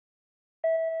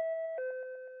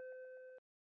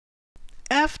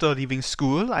After leaving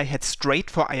school, I head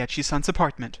straight for Ayachi-san's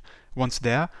apartment. Once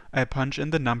there, I punch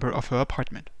in the number of her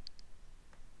apartment.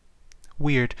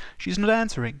 Weird, she's not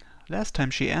answering. Last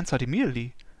time she answered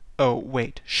immediately. Oh,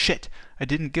 wait, shit, I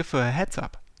didn't give her a heads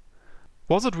up.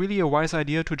 Was it really a wise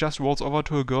idea to just waltz over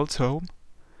to a girl's home?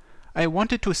 I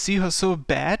wanted to see her so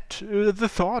bad, the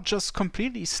thought just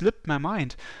completely slipped my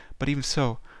mind. But even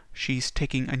so, she's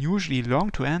taking unusually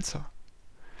long to answer.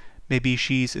 Maybe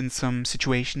she's in some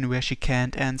situation where she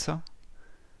can't answer.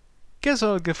 Guess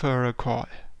I'll give her a call.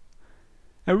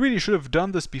 I really should have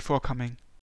done this before coming.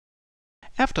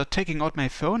 After taking out my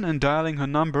phone and dialing her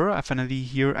number, I finally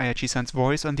hear Ayachi-san's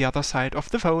voice on the other side of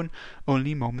the phone,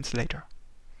 only moments later.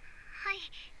 Hi.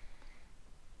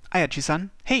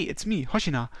 Ayachi-san, hey, it's me,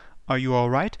 Hoshina. Are you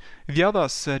alright? The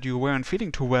others said you weren't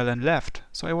feeling too well and left,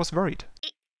 so I was worried.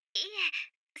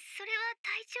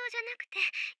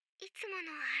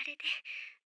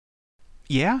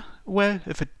 Yeah? Well,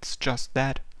 if it's just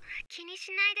that.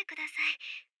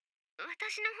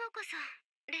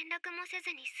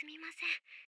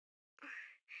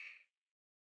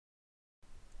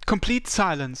 Complete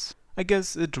silence. I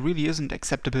guess it really isn't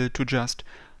acceptable to just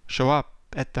show up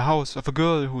at the house of a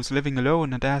girl who's living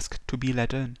alone and ask to be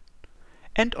let in.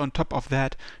 And on top of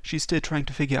that, she's still trying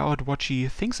to figure out what she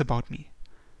thinks about me.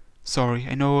 Sorry,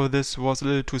 I know this was a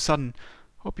little too sudden.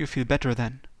 Hope you feel better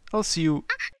then. I'll see you.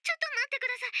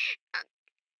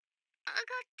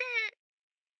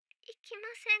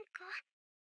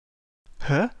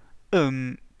 Huh?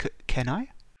 Can I?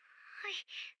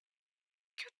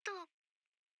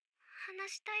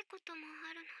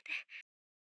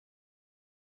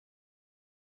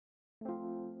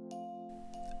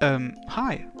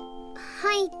 Hi.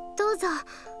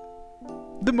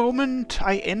 The moment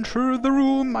I enter the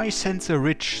room, I sense a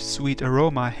rich, sweet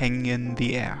aroma hanging in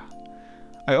the air.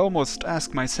 I almost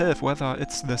ask myself whether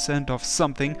it's the scent of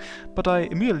something, but I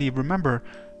immediately remember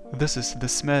this is the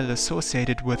smell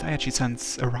associated with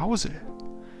Ayachi-san's arousal.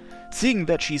 Seeing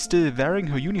that she's still wearing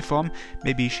her uniform,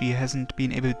 maybe she hasn't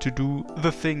been able to do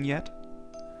the thing yet.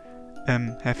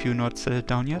 Have you not settled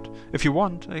down yet? If you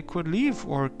want, I could leave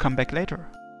or come back later.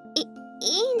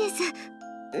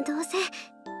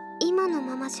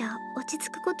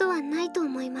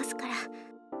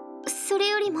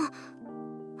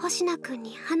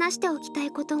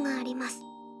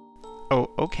 Oh,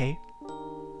 okay.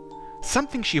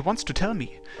 Something she wants to tell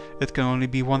me. It can only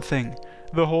be one thing.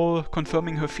 The whole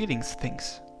confirming her feelings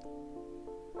things.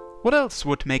 What else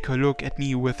would make her look at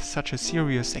me with such a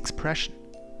serious expression?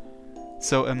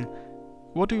 So,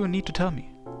 what do you need to tell me?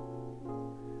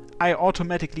 I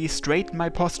automatically straighten my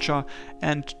posture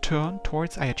and turn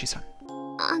towards Ayachi-san.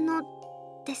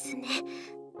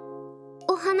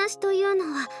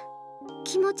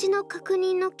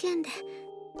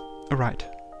 Right.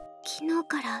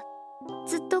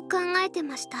 ずっと考えて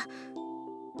ました。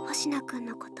星名くん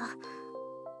のこと。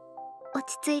落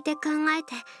ち着いて考え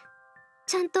て、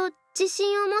ちゃんと自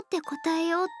信を持って答え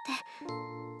ようっ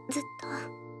て、ずっ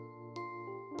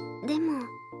と。でも、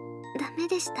ダメ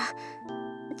でした。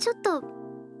ちょっと、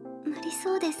無理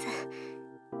そうです。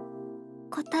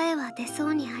答えは出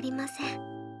そうにありません。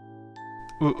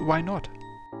Why not?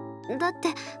 だって、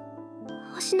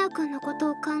星名くんのこ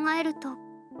とを考えると、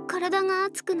体が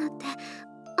熱くなって、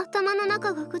頭の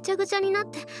中がぐちゃぐちゃになっ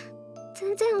て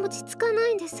全然落ち着かな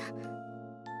いんです。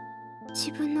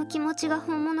自分の気持ちが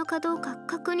本物かどうか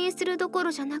確認するどこ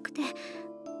ろじゃなくて、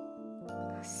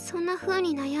そんな風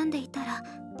に悩んでいたら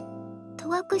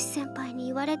戸隠先輩に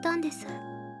言われたんです。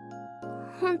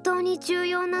本当に重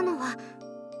要なのは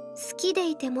好きで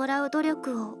いてもらう努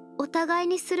力をお互い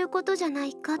にすることじゃな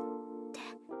いかって。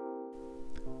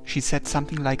 She said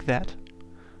something like that?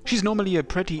 She's normally a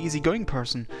pretty easygoing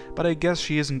person, but I guess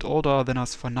she isn't older than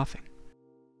us for nothing.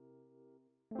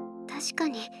 確か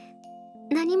に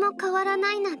何も変わら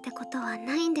ないなんてことは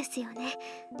ないんですよね。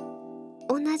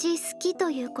同じ好き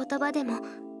という言葉でも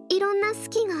いろんな好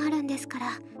きがあるんですから。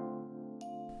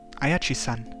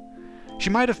Ayachi-san.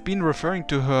 She might have been referring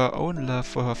to her own love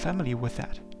for her family with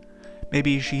that.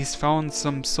 Maybe she's found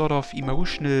some sort of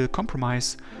emotional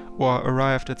compromise or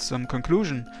arrived at some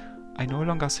conclusion. I no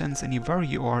longer sense any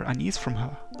worry or unease from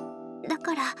her. だ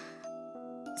から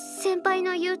先輩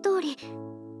の言う通り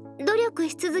努力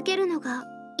し続けるのが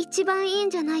一番いいん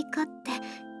じゃないかって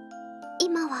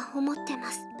今は思って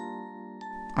ます。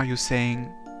 Are you saying?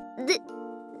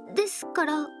 ですか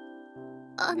ら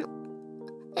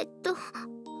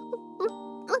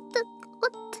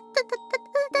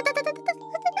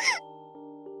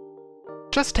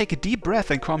Just take a deep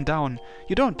breath and calm down.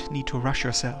 You don't need to rush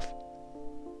yourself.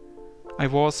 I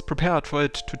was prepared for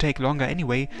it to take longer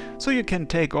anyway, so you can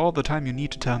take all the time you need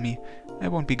to tell me. I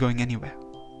won't be going anywhere.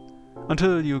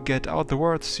 Until you get out the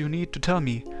words you need to tell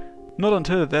me. Not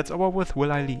until that's over with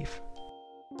will I leave.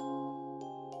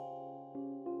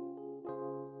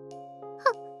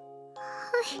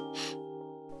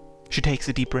 She takes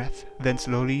a deep breath, then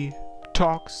slowly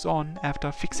talks on after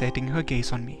fixating her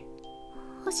gaze on me.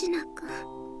 星名くん、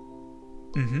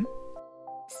Mm-hmm. 好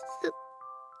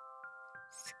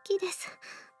きです。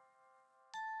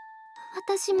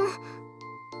私も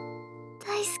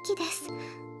大好きです。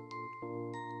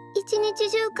一日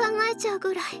中考えちゃう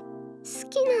ぐらい好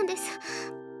きなんです。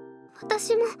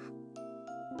私も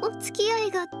お付き合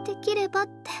いができればっ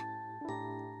て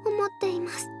思っていま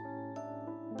す。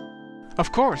Of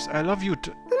course, I love you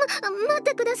too. 待っ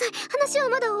てください。話は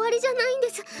まだ終わりじゃないんで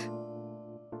す。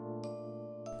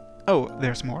Oh,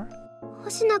 there's more?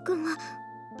 星名くんは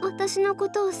私のこ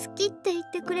とを好きって言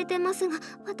ってくれてますが、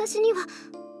私には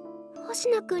星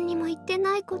名くんにも言って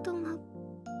ないことが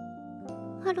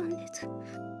あるんです。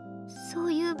そ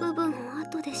ういう部分を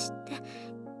後で知って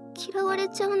嫌われ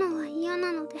ちゃうのは嫌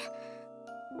なので、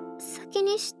先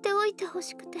に知っておいてほ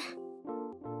しくて。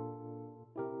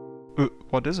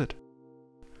What is it?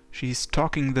 She's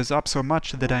talking this up so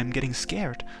much that I'm getting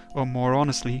scared, or more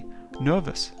honestly,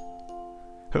 nervous.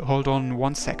 Hold on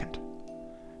 1 second.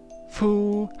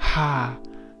 Foo-ha,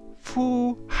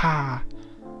 foo-ha.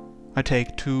 I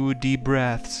take 2 deep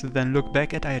breaths, then look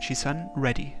back at Ayachi-san,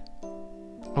 ready.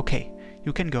 Okay,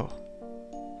 you can go.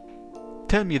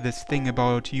 Tell me this thing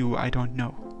about you I don't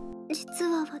know. 実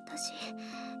は私、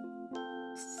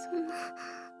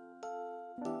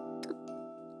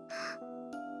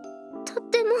とっ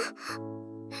ても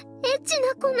エッチ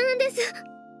な子なんです。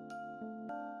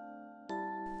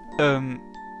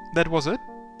That was it?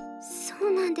 そ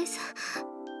うなんです。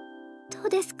どう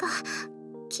ですか？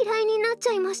嫌いになっち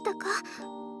ゃいましたか？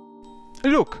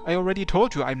 Look, I already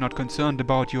told you I'm not concerned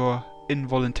about your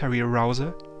involuntary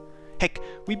arousal. Heck,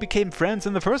 we became friends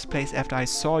in the first place after I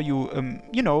saw you,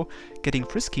 getting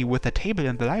frisky with the table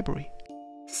in the library.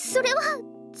 それは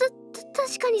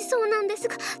確かにそうなんです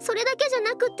が、それだけじゃ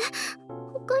なくって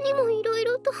他にもいろい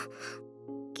ろと昨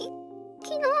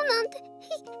日なんて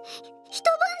一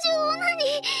晩中オナニ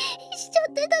ーしちゃ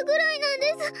ってたぐらいなん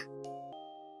です。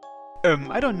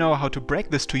I don't know how to break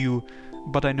this to you,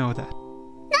 but I know that.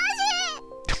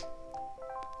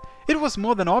 It was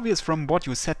more than obvious from what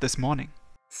you said this morning.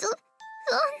 そんな。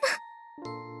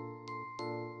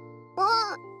もう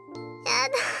や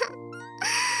だ。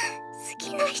好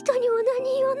きな人にオナ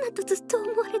ニー女とずっと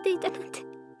思われていたなんて。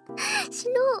死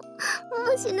のう。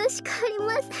もう死ぬしかあり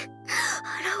ません。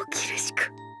腹を切るしか。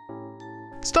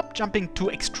Stop jumping to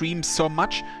extremes so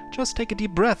much. Just take a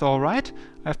deep breath, alright?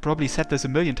 I've probably said this a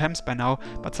million times by now,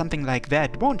 but something like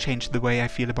that won't change the way I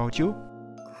feel about you.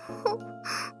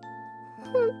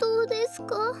 本当です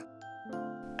か?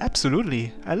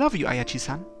 Absolutely. I love you,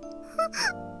 Ayachi-san.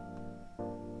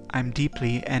 I'm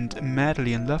deeply and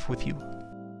madly in love with you.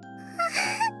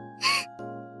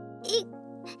 いい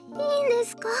んで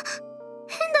すか?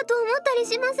 変だと思ったり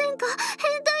しませんか?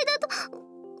 変態だと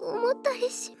思ったり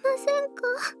しませんか?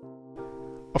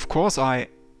 Of course I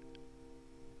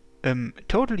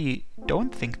totally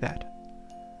don't think that.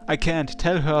 I can't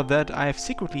tell her that I've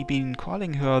secretly been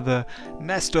calling her the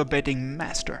masturbating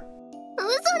master. 嘘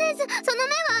です。その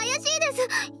目は怪しいです。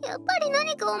やっぱり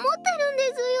何か思ってるんで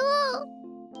す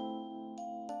よ。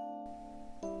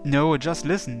No, just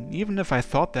listen. Even if I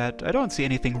thought that, I don't see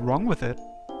anything wrong with it.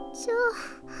 じゃ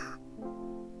あ、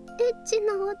エッチ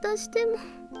な私でもいい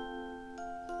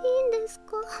んです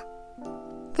か?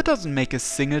 That doesn't make a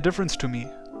single difference to me.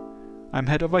 I'm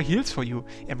head over heels for you.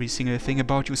 Every single thing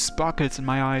about you sparkles in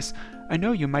my eyes. I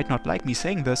know you might not like me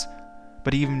saying this,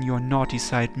 but even your naughty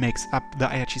side makes up the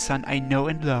Ayachi-san I know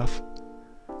and love.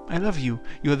 I love you.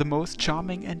 You're the most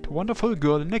charming and wonderful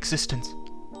girl in existence.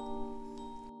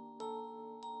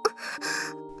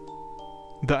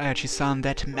 The Ayachi-san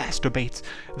that masturbates,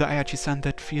 the Ayachi-san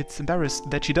that feels embarrassed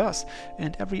that she does,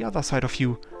 and every other side of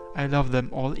you. I love them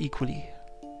all equally.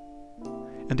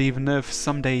 And even if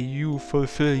someday you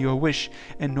fulfill your wish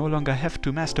and no longer have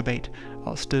to masturbate,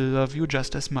 I'll still love you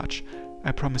just as much.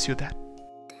 I promise you that.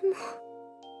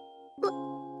 で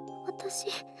も、私、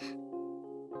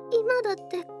今だっ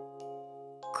てこ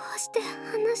うして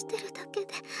話してるだけで、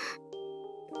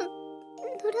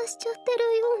濡らしちゃってる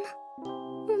よう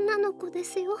な女の子で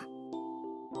すよ。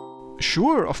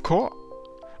Sure, of course.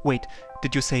 Wait,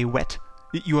 did you say wet?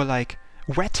 You're like,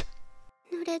 wet?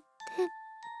 濡れて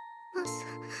ます。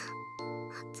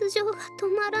発情が止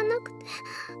まらなくて。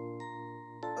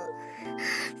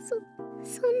そ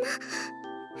んな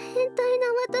変態な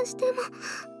私でも好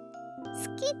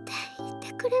きって言っ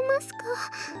てくれますか？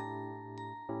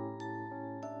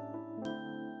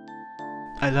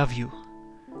 I love you.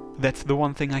 That's the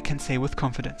one thing I can say with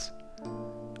confidence.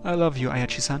 I love you,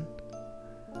 Ayachi-san.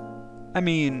 I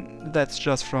mean, that's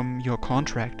just from your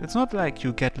contract. It's not like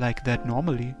you get like that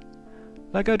normally.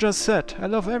 Like I just said, I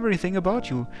love everything about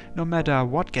you, no matter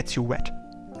what gets you wet.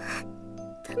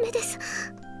 ダメです。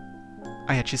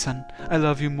 Ayachi-san, I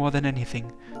love you more than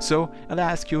anything. So, I'll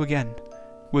ask you again.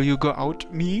 Will you go out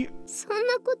me? そん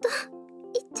なこと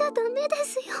言っちゃダメで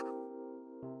すよ。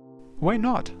 Why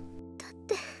not? だっ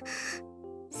て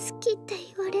好きって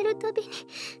言われるたびに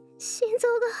心臓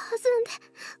が弾んで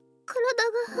体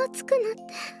が熱くなっ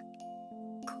て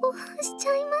興奮しち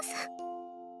ゃいます。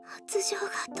発情が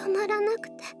止まらなく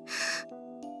て、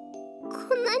こ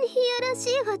んなにいやらし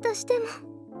い私でも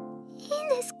いいん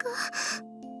ですか？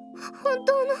本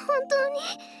当の本当に。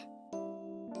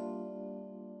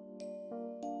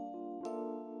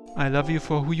 I love you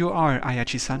for who you are,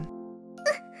 Ayachi-san.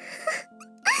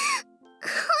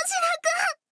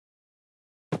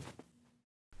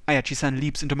 Ayachi-san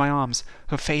leaps into my arms,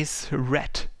 her face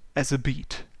red as a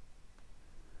beet.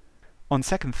 On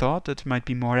second thought, it might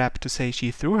be more apt to say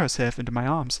she threw herself into my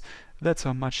arms. That's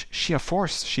how much sheer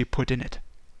force she put in it.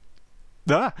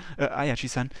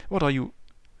 Ayachi-san, what are you...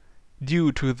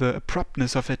 Due to the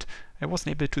abruptness of it, I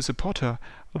wasn't able to support her,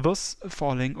 thus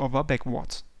falling over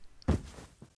backwards.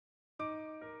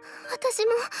 私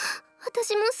も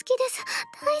好きです。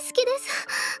大好きです。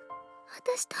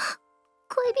私と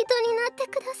恋人になって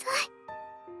ください。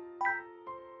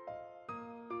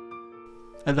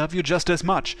 I love you just as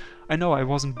much. I know I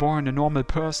wasn't born a normal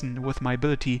person with my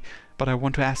ability, but I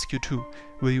want to ask you too.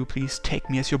 Will you please take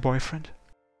me as your boyfriend?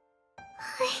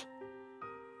 はい。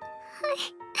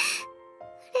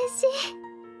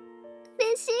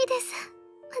嬉しいです。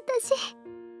私。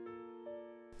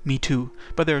 Me too,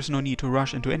 but there's no need to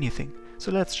rush into anything,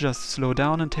 so let's just slow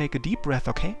down and take a deep breath,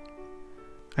 okay?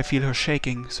 I feel her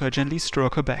shaking, so I gently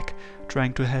stroke her back,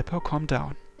 trying to help her calm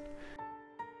down.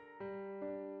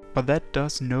 But that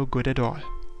does no good at all.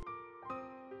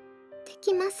 で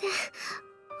きません。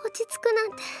落ち着くな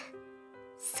んて、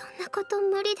そんなこと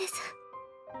無理です。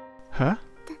 Huh? だっ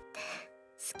て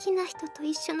好きな人と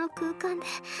一緒の空間で、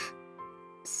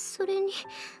それに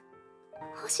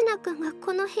星名くんが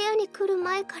この部屋に来る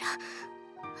前から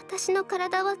私の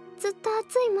体はずっと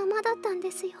熱いままだったん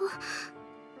ですよ。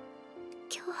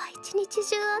今日は一日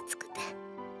中暑くて、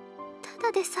た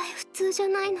だでさえ普通じゃ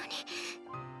ないのに好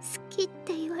きっ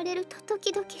て言われるとド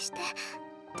キドキして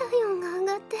体温が上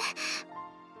がって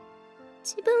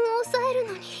自分を抑える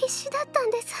のに必死だったん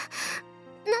です。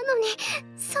なのに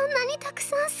そんなにたく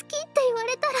さん好きって言わ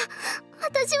れたら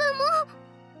私はもう。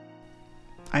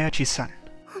 Ayachi-san.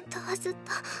 本当はずっ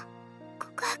と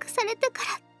告白されてか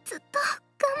らずっと我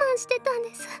慢してたん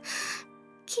です。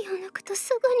気を抜くと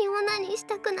すぐにオナニーし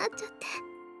たくなっちゃって、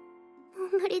も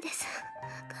う無理です。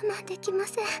我慢できま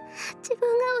せん。自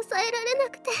分が抑えられな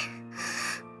くて。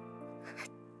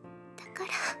だか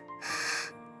ら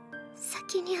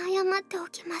先に謝ってお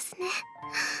きますね。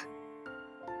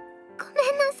ごめん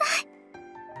なさい。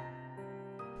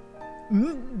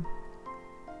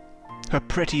Her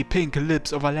pretty pink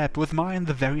lips overlap with mine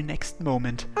the very next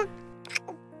moment.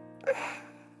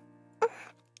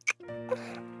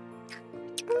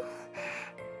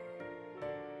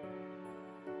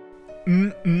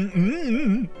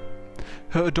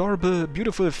 Her adorable,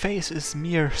 beautiful face is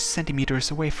mere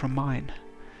centimeters away from mine.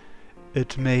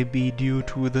 It may be due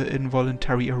to the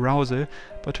involuntary arousal,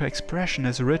 but her expression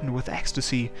is written with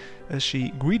ecstasy as she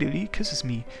greedily kisses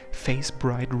me, face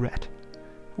bright red.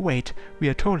 Wait, we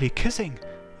are totally kissing.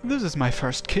 This is my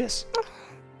first kiss.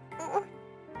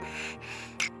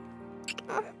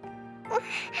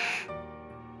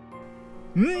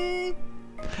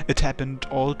 It happened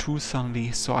all too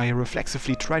suddenly, so I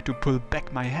reflexively tried to pull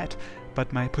back my head,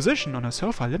 but my position on a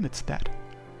sofa limits that.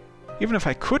 Even if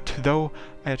I could, though,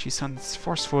 Ayachi-san's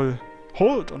forceful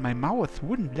hold on my mouth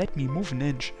wouldn't let me move an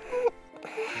inch.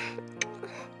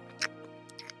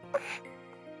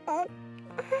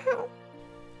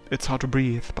 It's hard to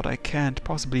breathe, but I can't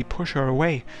possibly push her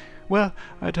away. Well,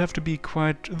 I'd have to be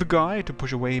quite the guy to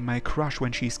push away my crush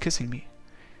when she's kissing me.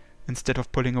 Instead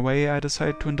of pulling away, I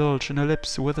decide to indulge in her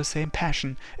lips with the same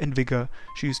passion and vigor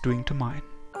she's doing to mine.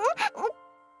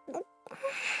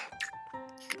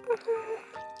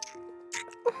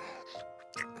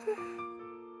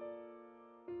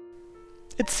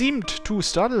 It seemed to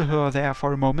startle her there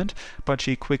for a moment, but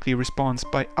she quickly responds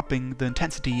by upping the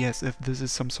intensity as if this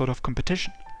is some sort of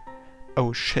competition.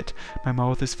 Oh shit, my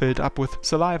mouth is filled up with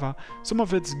saliva. Some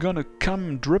of it's gonna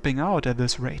come dripping out at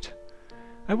this rate.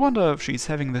 I wonder if she's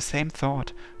having the same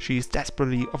thought. She's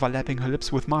desperately overlapping her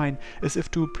lips with mine, as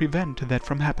if to prevent that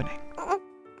from happening.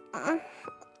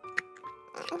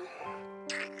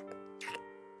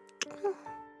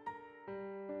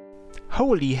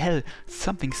 Holy hell,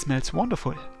 something smells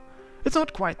wonderful. It's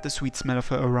not quite the sweet smell of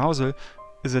her arousal.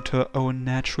 Is it her own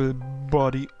natural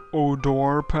body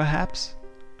odor, perhaps?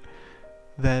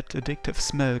 That addictive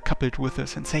smell, coupled with the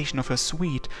sensation of her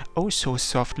sweet, oh so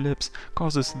soft lips,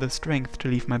 causes the strength to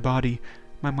leave my body.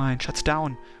 My mind shuts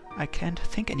down. I can't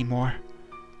think anymore.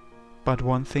 But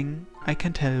one thing I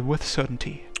can tell with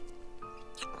certainty.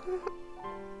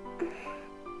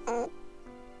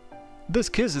 This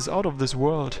kiss is out of this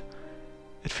world.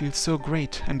 It feels so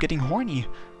great. I'm getting horny.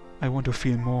 I want to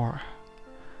feel more.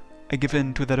 I give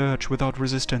in to that urge without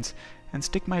resistance and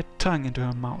stick my tongue into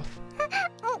her mouth.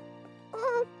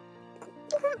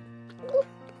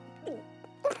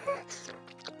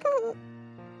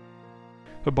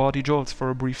 Her body jolts for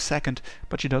a brief second,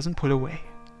 but she doesn't pull away.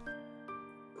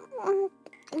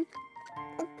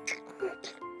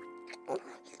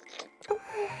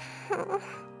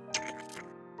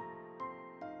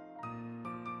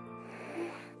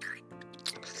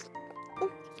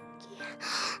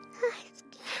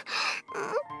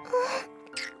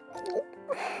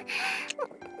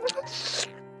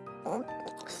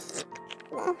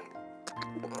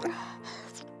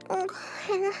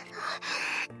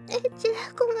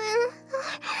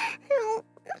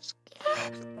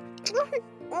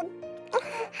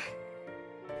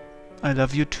 I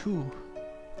love you too.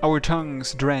 Our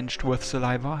tongues, drenched with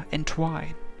saliva,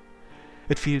 entwine.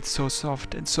 It feels so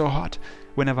soft and so hot.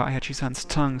 Whenever Ayachi-san's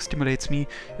tongue stimulates me,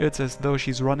 it's as though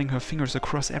she's running her fingers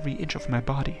across every inch of my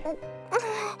body.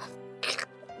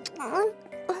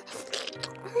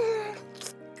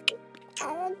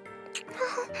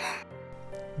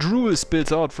 Drool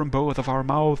spills out from both of our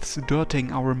mouths,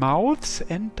 dirting our mouths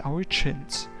and our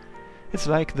chins. It's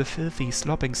like the filthy,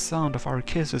 slopping sound of our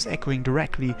kisses echoing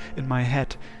directly in my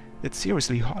head. It's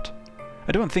seriously hot.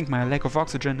 I don't think my lack of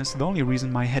oxygen is the only reason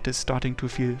my head is starting to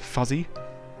feel fuzzy.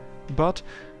 But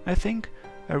I think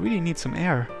I really need some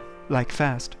air, like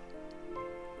fast.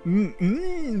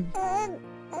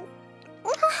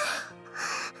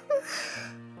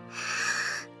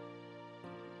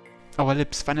 Our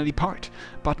lips finally part,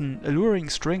 but an alluring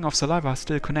string of saliva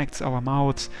still connects our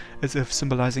mouths, as if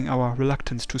symbolizing our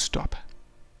reluctance to stop.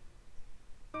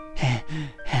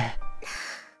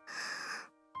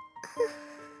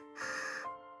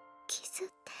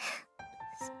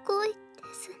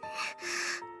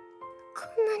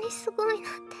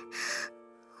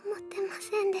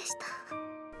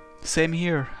 Same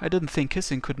here. I didn't think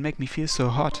kissing could make me feel so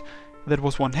hot. That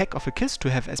was one heck of a kiss to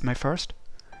have as my first.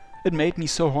 It made me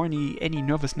so horny, any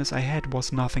nervousness I had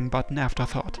was nothing but an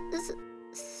afterthought.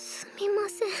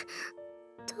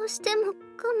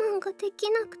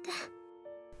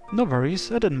 No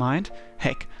worries, I didn't mind.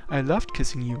 Heck, I loved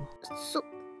kissing you.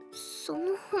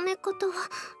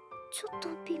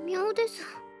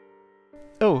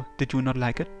 Oh, did you not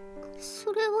like it?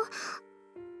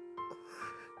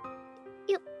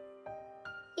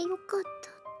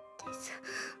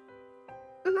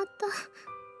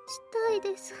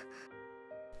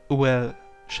 Well,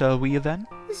 shall we then?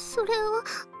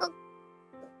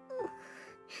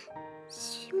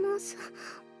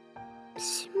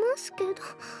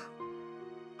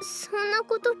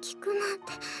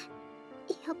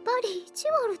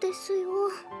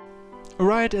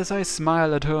 Right as I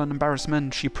smile at her in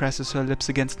embarrassment, she presses her lips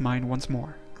against mine once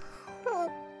more.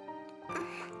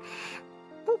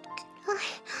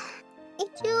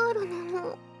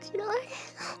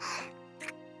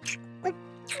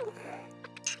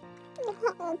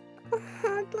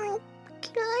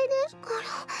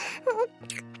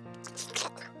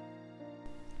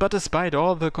 But despite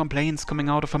all the complaints coming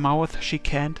out of her mouth, she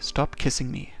can't stop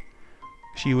kissing me.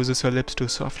 She uses her lips to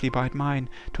softly bite mine,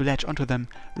 to latch onto them,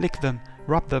 lick them,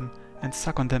 rub them, and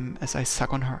suck on them as I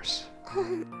suck on hers.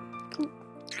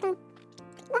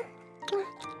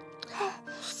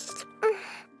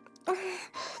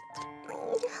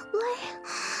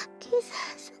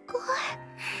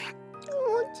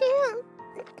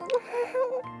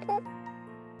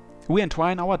 We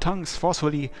entwine our tongues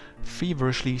forcefully,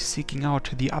 feverishly seeking out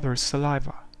the other's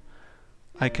saliva.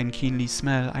 I can keenly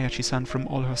smell Ayachi-san from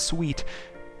all her sweet,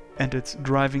 and it's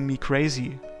driving me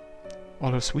crazy.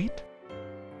 All her sweet?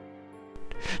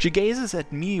 She gazes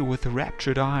at me with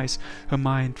raptured eyes, her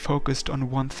mind focused on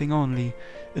one thing only,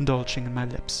 indulging in my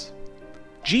lips.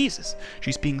 Jesus,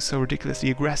 she's being so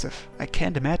ridiculously aggressive. I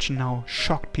can't imagine how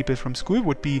shocked people from school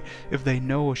would be if they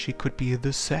know she could be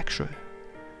this sexual.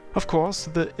 Of course,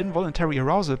 the involuntary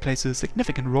arousal plays a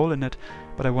significant role in it,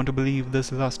 but I want to believe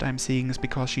this lust I'm seeing is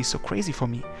because she's so crazy for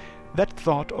me. That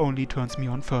thought only turns me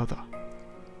on further.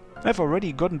 I've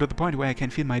already gotten to the point where I can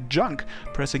feel my junk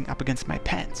pressing up against my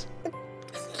pants.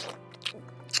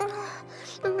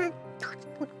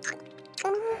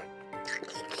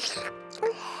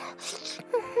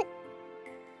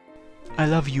 I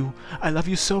love you. I love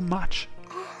you so much.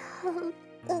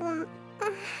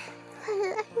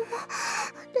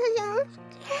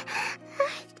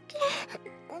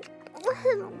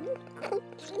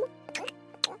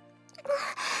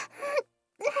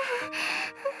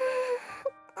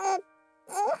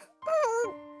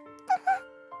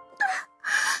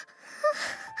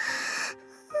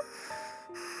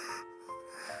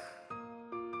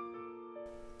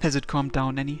 Has it calmed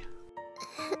down any?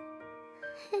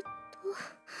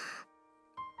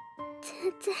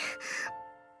 全然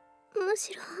む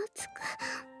しろ熱く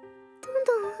どん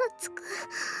どん熱く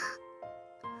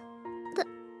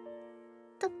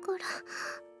だから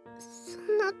そ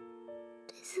んな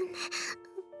ですね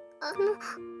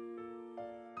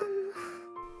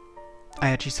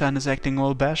Ayachi-san is acting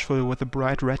all bashful with a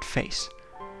bright red face.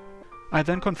 I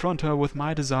then confront her with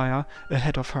my desire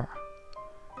ahead of her.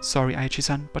 Sorry,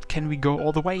 Ayachi-san, but can we go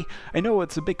all the way? I know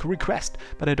it's a big request,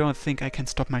 but I don't think I can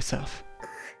stop myself.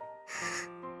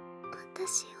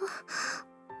 私を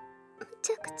む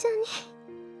ちゃくちゃに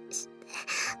して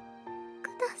く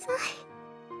ださ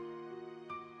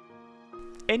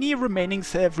い。 Any remaining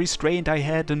self-restraint I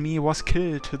had in me was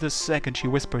killed the second she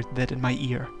whispered that in my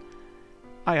ear.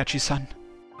 Ayachi-san.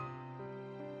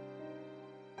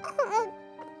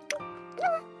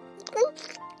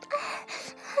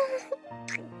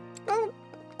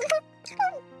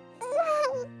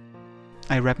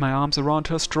 I wrap my arms around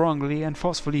her strongly and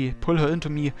forcefully pull her into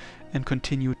me and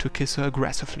continue to kiss her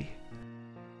aggressively.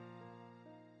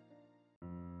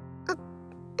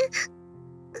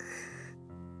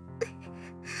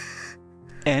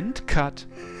 And cut.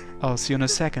 I'll see you in a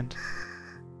second.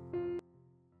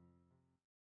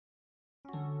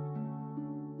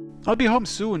 I'll be home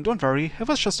soon, don't worry. I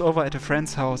was just over at a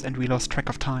friend's house and we lost track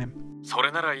of time. そ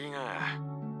れならいいが、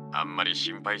あんまり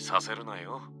心配させるな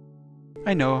よ。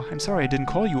 I know, I'm sorry I didn't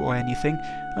call you or anything.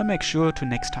 I'll make sure to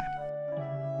next time.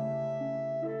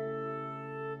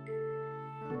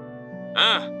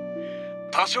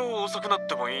 多少遅くなっ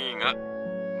てもいいが、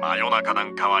真夜中な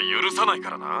んかは許さない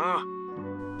からな。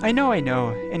 I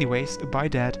know. Anyways, bye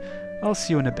Dad. I'll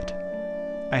see you in a bit.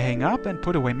 I hang up and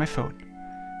put away my phone.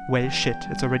 Well shit,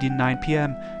 it's already 9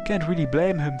 PM. Can't really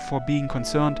blame him for being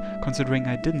concerned, considering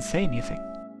I didn't say anything.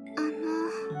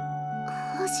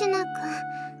 星名くん。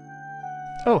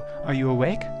 Oh, are you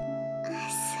awake? す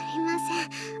みません。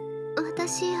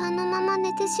私あのまま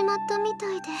寝てしまったみ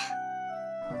たいで。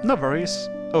 No worries.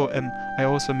 Oh, I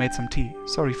also made some tea.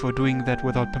 Sorry for doing that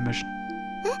without permission.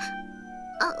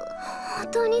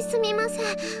 本当にすみません。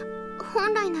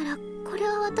本来ならこれ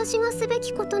は私がすべ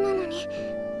きことなのに。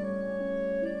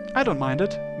 I don't mind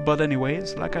it, but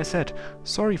anyways, like I said,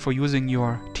 sorry for using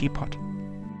your teapot.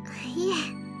 い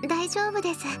え、大丈夫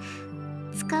です。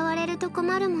使われると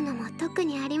困るものも特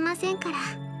にありませんから。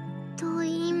と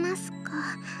言いますか。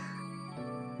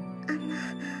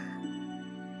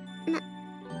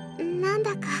なん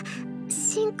だか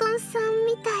新婚さん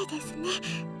みたいですね。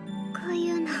こう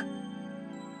いうの。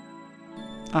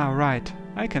 Ah, right.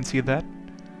 I can see that.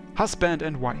 Husband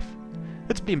and wife.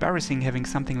 It'd be embarrassing having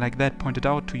something like that pointed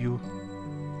out to you.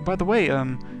 By the way,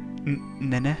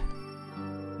 Nene?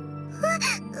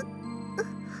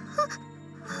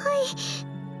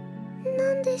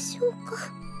 なんでしょうか。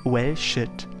 Well,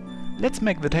 shit. Let's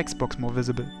make the text box more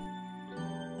visible.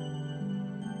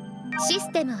 シ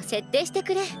ステムを設定して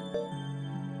くれ。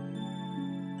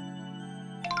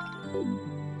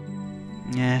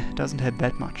 Yeah, doesn't help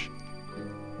that much.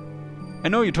 I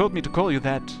know you told me to call you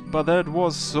that, but that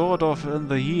was sort of in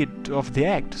the heat of the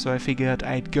act, so I figured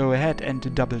I'd go ahead and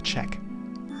double check.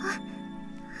 は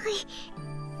い、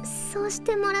そうし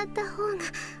てもらった方が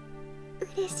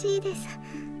嬉しいです。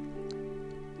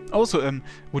 Also,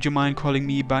 would you mind calling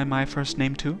me by my first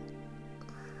name too?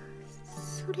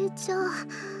 それじゃあ、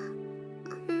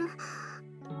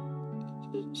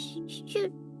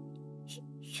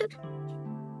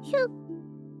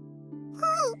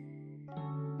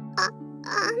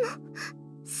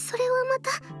それはま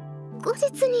た後日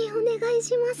にお願い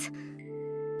します。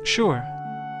 Sure.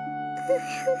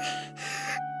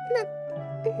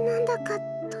 なんだか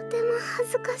とても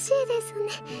恥ずかしいです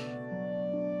ね。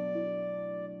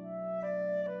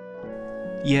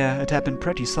Yeah, it happened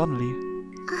pretty suddenly.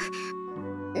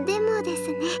 でもで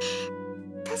すね、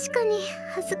確かに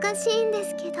恥ずかしいんで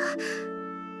すけど、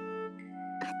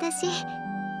私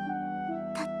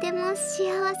とっても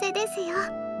幸せですよ。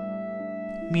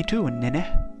 Me too, Nene.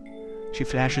 She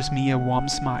flashes me a warm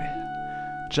smile.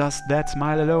 Just that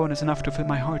smile alone is enough to fill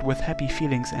my heart with happy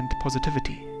feelings and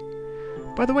positivity.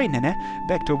 By the way, Nene,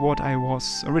 back to what I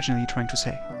was originally trying to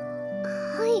say.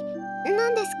 はい、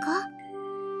何ですか？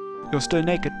 You're still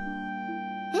naked.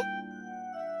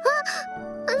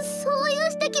 そういう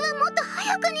指摘はもっと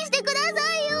早くにしてくださ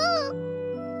いよ。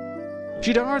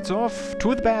 She darts off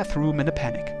to the bathroom in a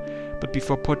panic. But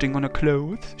before putting on her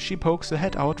clothes, she pokes her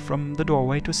head out from the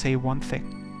doorway to say one thing.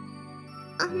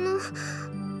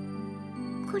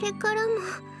 これからも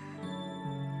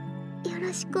よ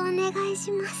ろしくお願い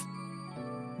します。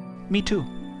 Me too.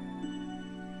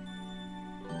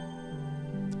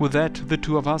 With that, the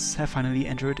two of us have finally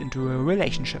entered into a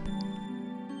relationship.